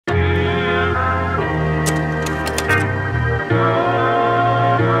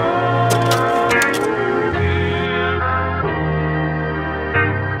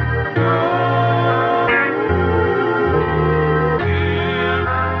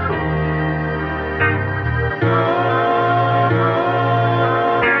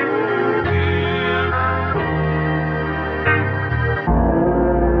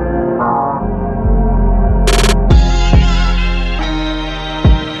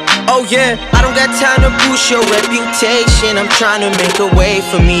Oh yeah, I don't got time to boost your reputation. I'm trying to make a way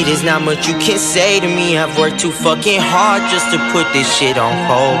for me. There's not much you can say to me. I've worked too fucking hard just to put this shit on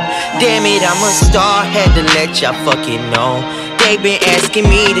hold. Damn it, I'm a star, had to let y'all fucking know. They been asking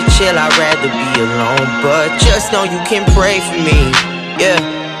me to chill, I'd rather be alone. But just know you can pray for me, yeah.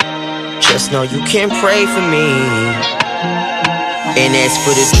 Just know you can pray for me. And as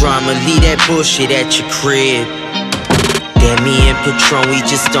for the drama, leave that bullshit at your crib. Damn, me and Patron, we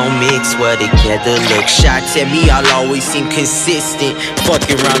just don't mix well together. Look, shots at me, I'll always seem consistent.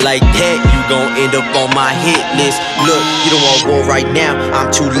 Fucking around like that, you gon' end up on my hit list. Look, you don't want war right now, I'm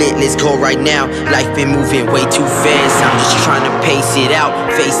too lit, let's go right now. Life been moving way too fast, I'm just trying to pace it out.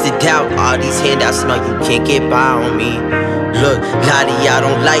 Face the doubt, all these handouts, no, you can't get by on me. Look, a lot of y'all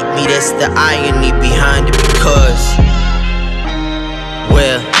don't like me, that's the irony behind it. Because,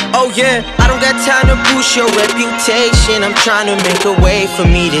 well, oh yeah, I don't got time to boost your reputation. I'm trying to make a way for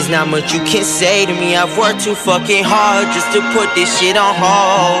me. There's not much you can say to me. I've worked too fucking hard just to put this shit on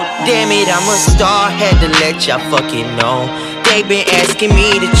hold. Damn it, I'm a star, had to let y'all fucking know. They been asking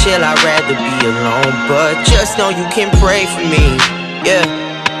me to chill, I'd rather be alone. But just know you can pray for me, yeah.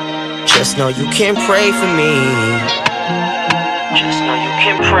 Just know you can pray for me. Just know you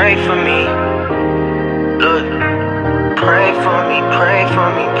can pray for me. Look, pray for me, pray for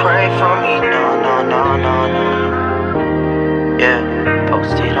me, pray for me. No, no, no, no, no. Yeah,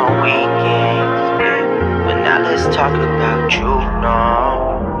 posted on weekends, yeah. But now let's talk about you,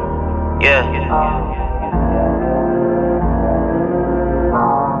 no. Yeah.